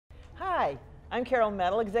I'm Carole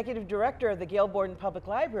Metal, Executive Director of the Gail Borden Public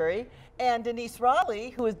Library, and Denise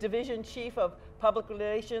Raleigh, who is Division Chief of Public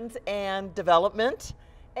Relations and Development.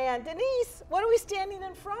 And Denise, what are we standing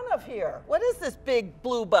in front of here? What is this big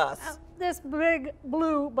blue bus? This big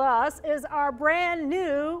blue bus is our brand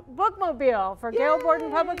new bookmobile for Gail Borden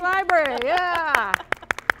Public Library. Yeah.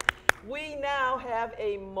 We now have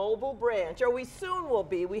a mobile branch, or we soon will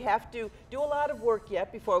be. We have to do a lot of work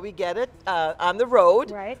yet before we get it on the road.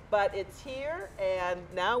 Right. But it's here, and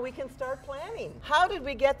now we can start planning. How did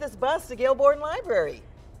we get this bus to Gail Borden Library?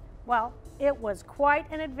 Well, it was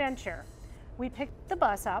quite an adventure. We picked the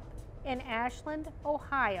bus up in Ashland,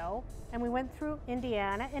 Ohio, and we went through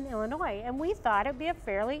Indiana and Illinois, and we thought it'd be a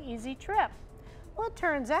fairly easy trip. Well, it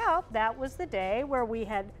turns out that was the day where we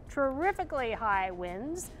had terrifically high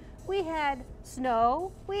winds. We had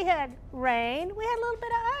snow, we had rain, we had a little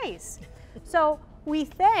bit of ice. So we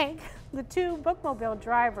thank the two bookmobile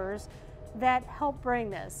drivers that helped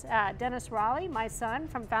bring this. Dennis Raleigh, my son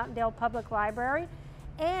from Fountaindale Public Library,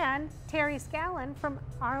 and Terry Scallon from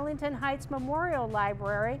Arlington Heights Memorial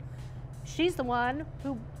Library. She's the one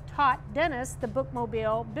who taught Dennis the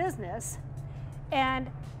bookmobile business.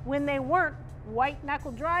 And when they weren't white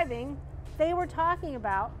knuckle driving, they were talking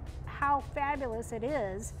about how fabulous it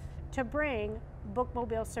is to bring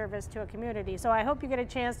bookmobile service to a community. So I hope you get a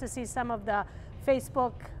chance to see some of the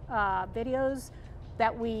Facebook videos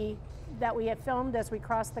that we had filmed as we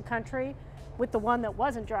crossed the country with the one that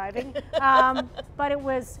wasn't driving. But it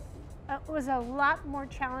was a lot more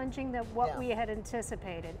challenging than what we had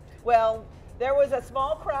anticipated. Well, there was a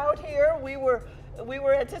small crowd here. We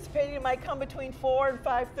were anticipating it might come between 4 and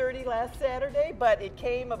 5:30 last Saturday, but it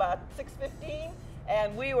came about 6:15.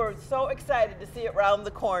 And we were so excited to see it round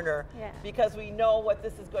the corner because we know what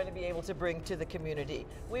this is going to be able to bring to the community.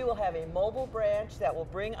 We will have a mobile branch that will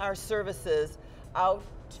bring our services out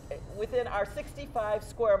within our 65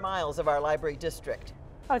 square miles of our library district.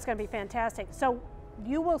 Oh, it's going to be fantastic. So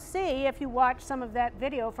you will see, if you watch some of that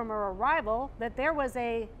video from our arrival, that there was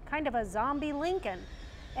a kind of a zombie Lincoln.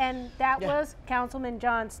 And that was Councilman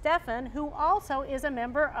John Steffen, who also is a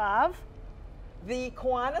member of the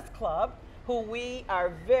Kiwanis Club, who we are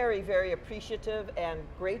very, very appreciative and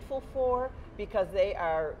grateful for because they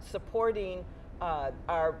are supporting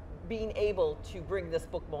our being able to bring this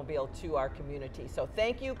bookmobile to our community. So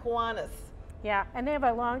thank you, Kiwanis. Yeah, and they have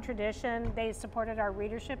a long tradition. They supported our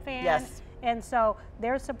readership van. Yes. And so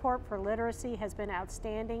their support for literacy has been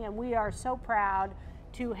outstanding, and we are so proud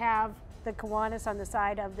to have the Kiwanis on the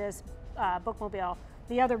side of this bookmobile.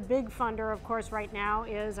 The other big funder, of course, right now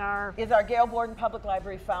is our Gail Borden Public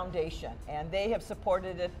Library Foundation, and they have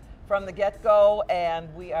supported it from the get-go,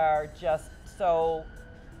 and we are just so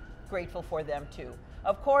grateful for them too.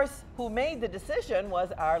 Of course, who made the decision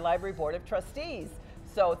was our Library Board of Trustees.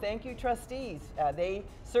 So thank you, trustees. They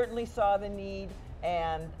certainly saw the need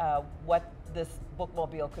and what this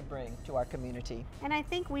bookmobile could bring to our community. And I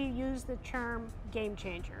think we use the term game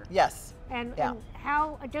changer. Yes. And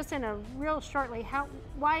how, just in a real shortly,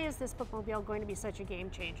 why is this bookmobile going to be such a game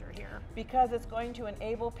changer here? Because it's going to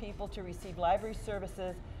enable people to receive library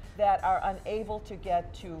services that are unable to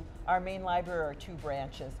get to our main library or two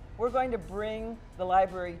branches. We're going to bring the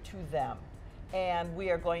library to them, and we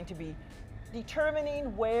are going to be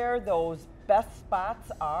determining where those best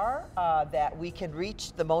spots are that we can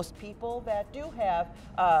reach the most people that do have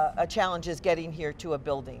challenges getting here to a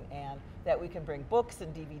building, and that we can bring books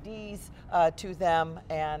and DVDs to them.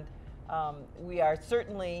 And we are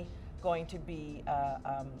certainly going to be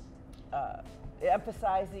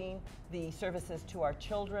emphasizing the services to our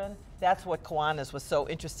children. That's what Kiwanis was so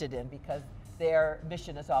interested in, because their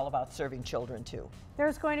mission is all about serving children too.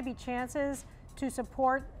 There's going to be chances to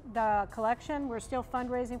support the collection. We're still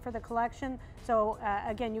fundraising for the collection. So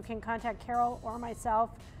again, you can contact Carole or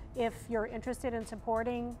myself if you're interested in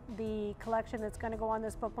supporting the collection that's going to go on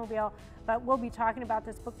this bookmobile. But we'll be talking about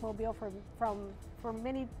this bookmobile for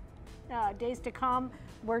many days to come.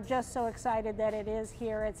 We're just so excited that it is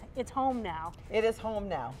here. It's home now. It is home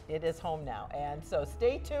now. It is home now. And so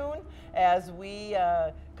stay tuned as we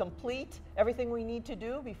complete everything we need to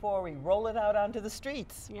do before we roll it out onto the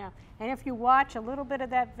streets. Yeah, and if you watch a little bit of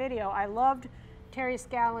that video, I loved Terry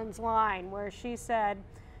Scallon's line where she said,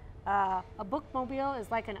 a bookmobile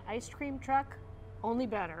is like an ice cream truck, only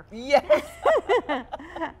better. Yes.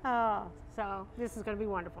 So this is going to be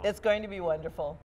wonderful. It's going to be wonderful.